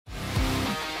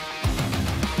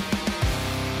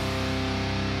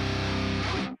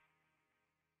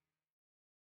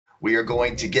We are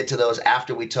going to get to those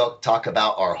after we talk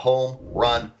about our home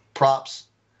run props.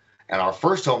 And our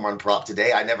first home run prop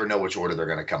today, I never know which order they're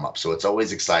going to come up, so it's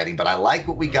always exciting. But I like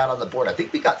what we got on the board. I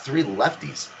think we got 3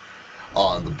 lefties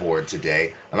on the board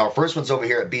today. And our first one's over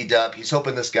here at B-Dub. He's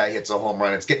hoping this guy hits a home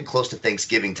run. It's getting close to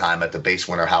Thanksgiving time at the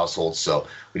BaseWinner household, so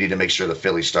we need to make sure the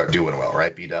Phillies start doing well,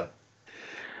 right, B-Dub?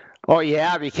 Oh,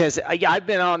 yeah, because I've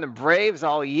been on the Braves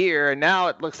all year, and now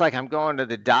it looks like I'm going to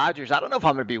the Dodgers. I don't know if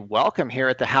I'm going to be welcome here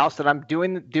at the house that I'm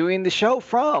doing the show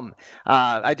from.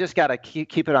 I just got to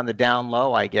keep it on the down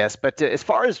low, I guess. But as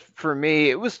far as for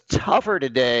me, it was tougher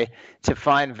today to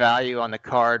find value on the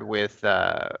card with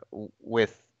the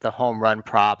home run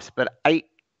props. But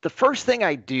the first thing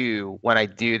I do when I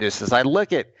do this is I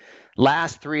look at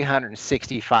last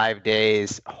 365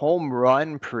 days home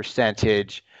run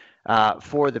percentage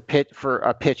for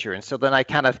a pitcher, and so then I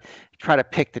kind of try to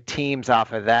pick the teams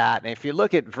off of that. And if you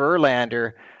look at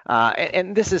Verlander,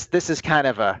 and this is kind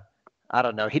of I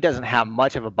don't know, he doesn't have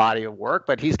much of a body of work,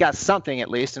 but he's got something at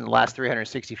least in the last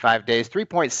 365 days,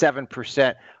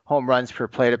 3.7% home runs per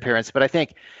plate appearance. But I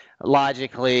think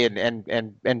logically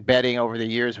and betting over the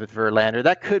years with Verlander,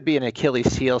 that could be an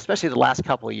Achilles heel, especially the last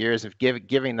couple of years of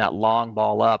giving that long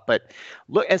ball up. But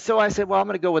look, and so I said, well, I'm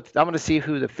going to see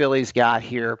who the Phillies got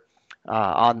here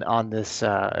on this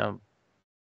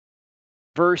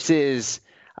versus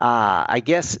I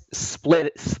guess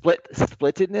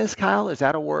splittedness. Kyle, is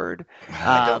that a word?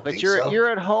 But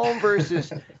you're at home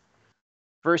versus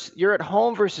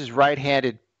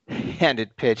right-handed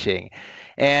pitching.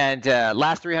 And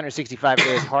last 365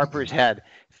 days, Harper's had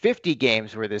 50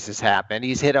 games where this has happened.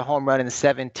 He's hit a home run in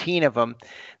 17 of them.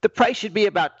 The price should be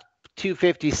about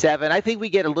 $257. I think we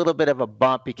get a little bit of a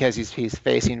bump because he's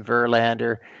facing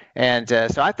Verlander. And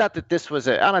so I thought that this was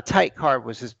on a tight card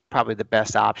was probably the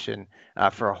best option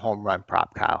for a home run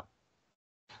prop, Kyle.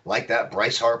 Like that,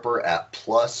 Bryce Harper at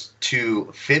plus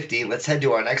 250. Let's head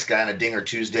to our next guy on a Dinger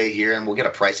Tuesday here, and we'll get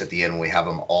a price at the end when we have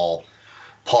them all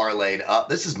parlayed up.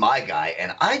 This is my guy,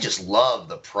 and I just love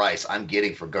the price I'm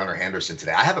getting for Gunnar Henderson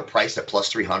today. I have it priced at plus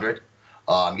 300.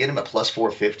 I'm getting him at plus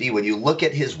 450. When you look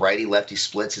at his righty-lefty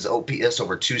splits, his OPS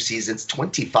over 2 seasons,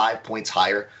 25 points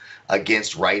higher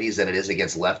against righties than it is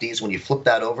against lefties. When you flip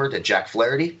that over to Jack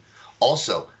Flaherty,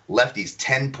 also lefties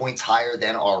 10 points higher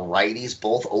than our righties,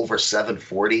 both over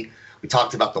 740. We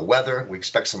talked about the weather. We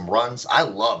expect some runs. I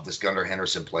love this Gunnar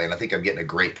Henderson play, and I think I'm getting a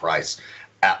great price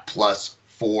at plus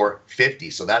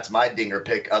 450. So that's my dinger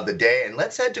pick of the day. And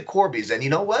let's head to Corbie's. And you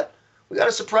know what? We got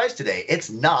a surprise today. It's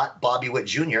not Bobby Witt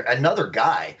Jr., another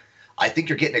guy. I think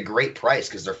you're getting a great price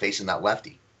because they're facing that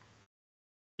lefty.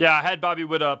 Yeah, I had Bobby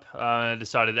Witt up. I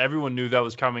decided everyone knew that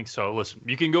was coming. So listen,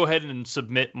 you can go ahead and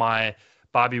submit my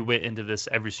Bobby Witt into this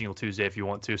every single Tuesday if you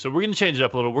want to. So we're going to change it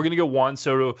up a little. We're going to go Juan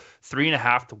Soto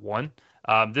 3.5 to 1.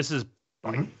 This is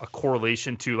like a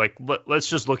correlation to let's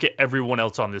just look at everyone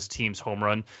else on this team's home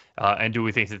run, and do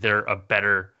we think that they're a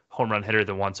better home run hitter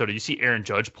than Juan Soto? You see Aaron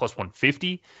Judge plus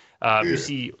 150. You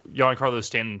see Giancarlo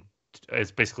Stanton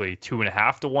is basically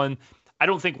 2.5 to 1. I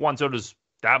don't think Juan Soto's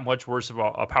that much worse of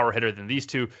a power hitter than these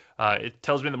two. It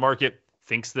tells me the market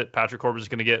thinks that Patrick Corbin is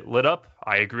going to get lit up.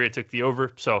 I agree. I took the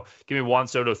over. So give me Juan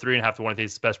Soto 3.5 to 1. I think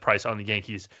it's the best price on the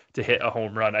Yankees to hit a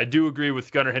home run. I do agree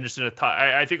with Gunnar Henderson.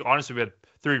 I think honestly we had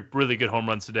 3 really good home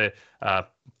runs today.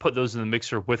 Put those in the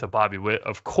mixer with a Bobby Witt,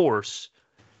 of course.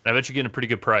 And I bet you're getting a pretty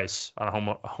good price on a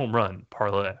home run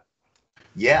parlay.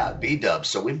 Yeah, B-Dub.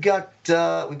 So we've got 3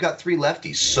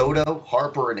 lefties: Soto,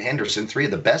 Harper, and Henderson. 3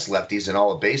 of the best lefties in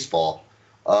all of baseball.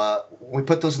 We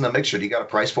put those in the mixer. Do you got a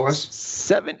price for us?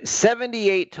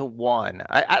 78 to 1.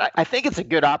 I think it's a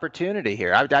good opportunity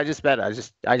here. I just bet. I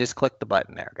just clicked the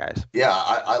button there, guys. Yeah,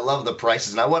 I love the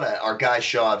prices, and I want our guy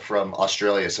Sean from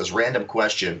Australia says, random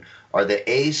question: are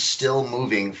the A's still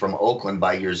moving from Oakland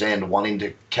by year's end, wanting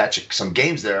to catch some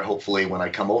games there? Hopefully, when I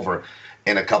come over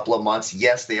in a couple of months.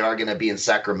 Yes, they are going to be in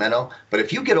Sacramento, but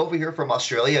if you get over here from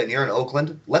Australia and you're in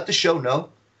Oakland, let the show know.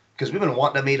 Because we've been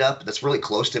wanting to meet up. That's really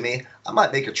close to me. I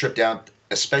might make a trip down,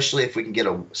 especially if we can get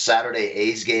a Saturday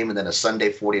A's game and then a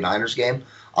Sunday 49ers game.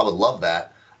 I would love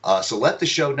that. So let the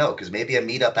show know, because maybe a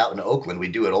meetup out in Oakland. We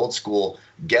do it old school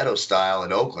ghetto style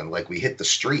in Oakland, like we hit the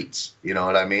streets. You know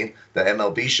what I mean? The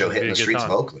MLB show hitting the streets of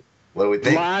Oakland. What do we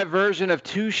think? Live version of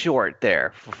Too Short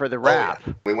there for the rap. Oh,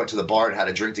 yeah. We went to the bar and had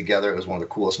a drink together. It was one of the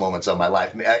coolest moments of my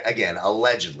life. Again,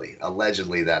 allegedly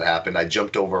that happened. I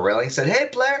jumped over a railing and said, "Hey,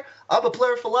 player, I'm a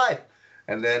player for life."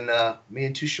 And then me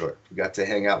and Too Short, we got to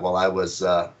hang out while I was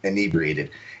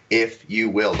inebriated, if you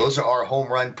will. Those are our home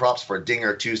run props for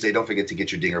Dinger Tuesday. Don't forget to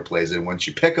get your Dinger plays in. Once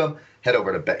you pick them, head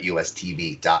over to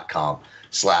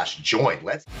betustv.com/join.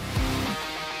 Let's